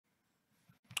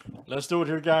Let's do it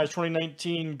here, guys.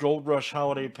 2019 Gold Rush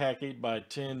Holiday Pack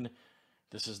 8x10.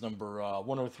 This is number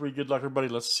 103. Good luck, everybody.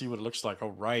 Let's see what it looks like.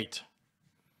 All right.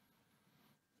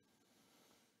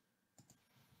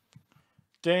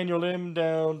 Daniel M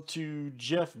down to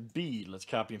Jeff B. Let's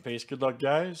copy and paste. Good luck,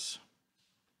 guys.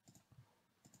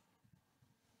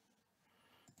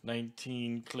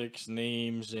 19 clicks,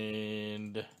 names,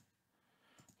 and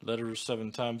letters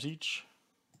 7 times each.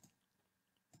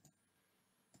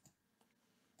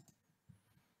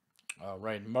 All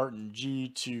right, Martin G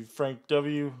to Frank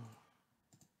W.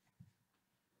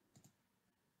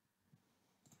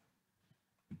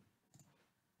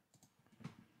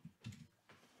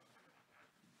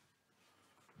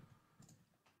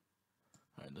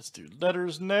 All right, let's do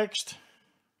letters next.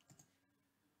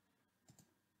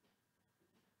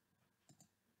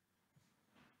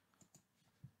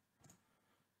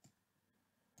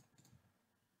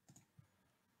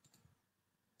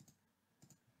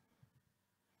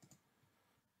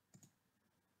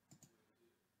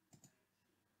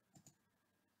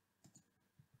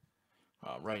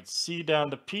 All right, C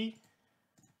down to P.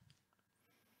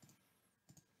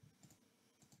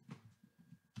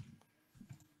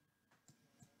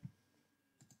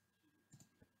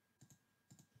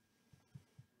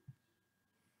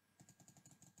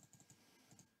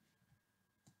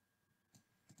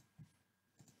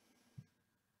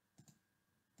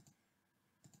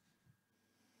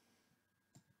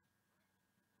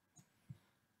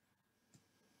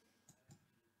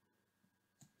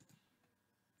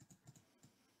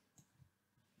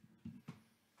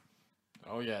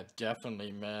 Oh, yeah,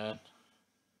 definitely, man.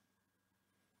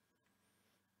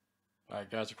 All right,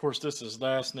 guys, of course, this is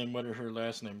last name, whatever her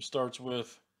last name starts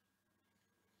with.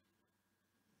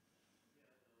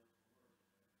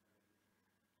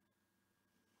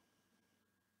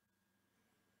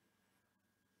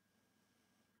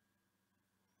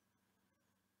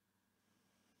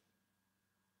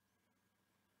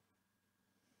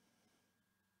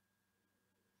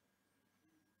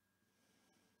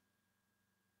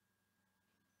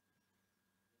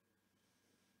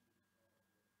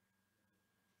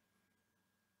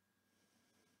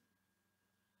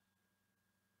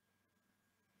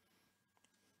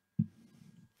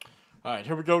 All right,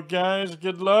 here we go, guys.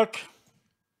 Good luck.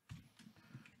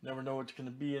 Never know what's going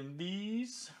to be in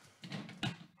these.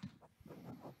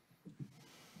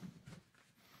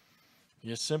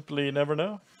 You simply never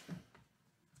know.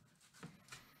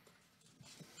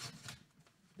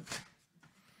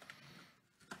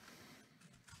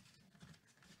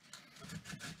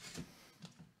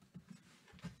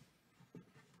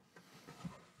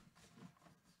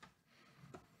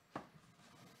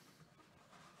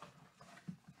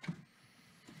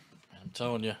 I'm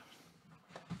telling you.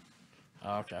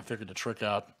 Okay, I figured the trick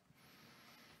out.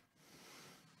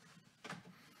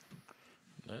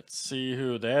 Let's see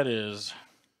who that is.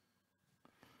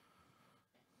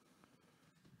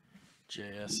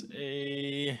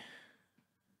 JSA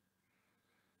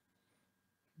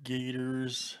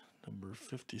Gators number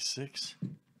 56.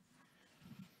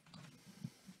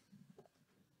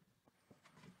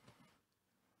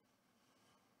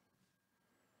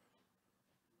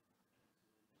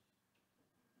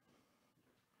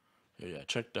 Yeah,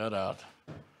 check that out.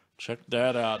 Check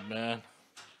that out, man.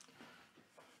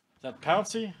 Is that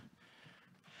Pouncy?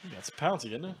 That's Pouncy,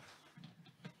 isn't it?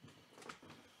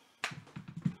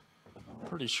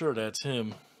 Pretty sure that's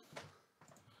him.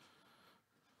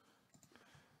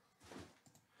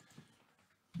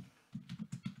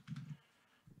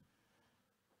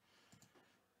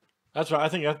 That's right. I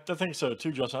think so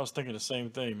too, Justin. I was thinking the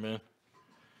same thing, man.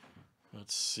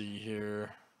 Let's see here.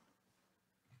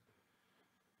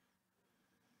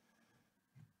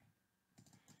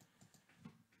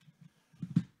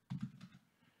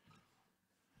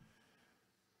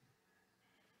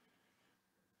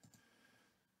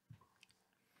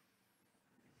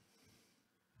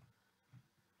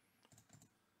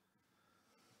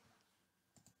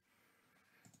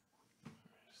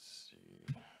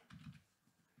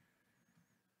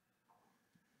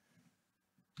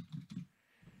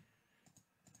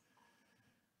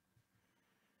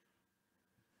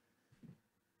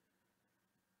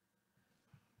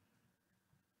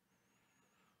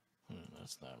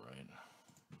 That's not right.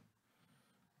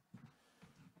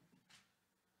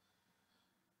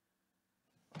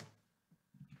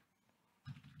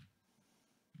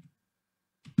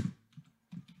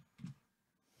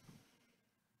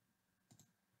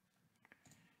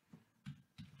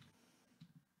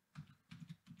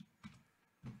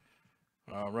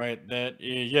 All right, that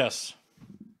is, yes.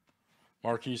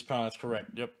 Marquise Pound, that's correct.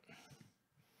 Yep.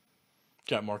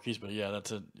 Got Marquise, but yeah,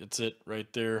 that's it. It's it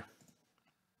right there.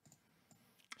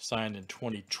 Signed in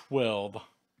 2012.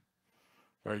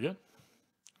 Very good.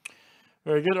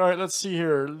 Very good. All right, let's see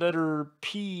here. Letter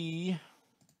P.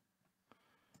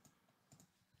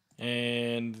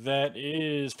 And that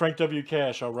is Frank W.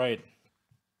 Cash. All right.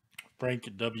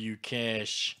 Frank W.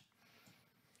 Cash.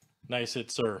 Nice hit,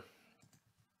 sir.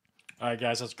 All right,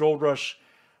 guys. That's Gold Rush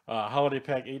Holiday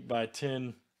Pack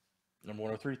 8x10. Number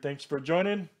 103. Thanks for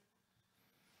joining.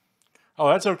 Oh,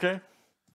 that's okay.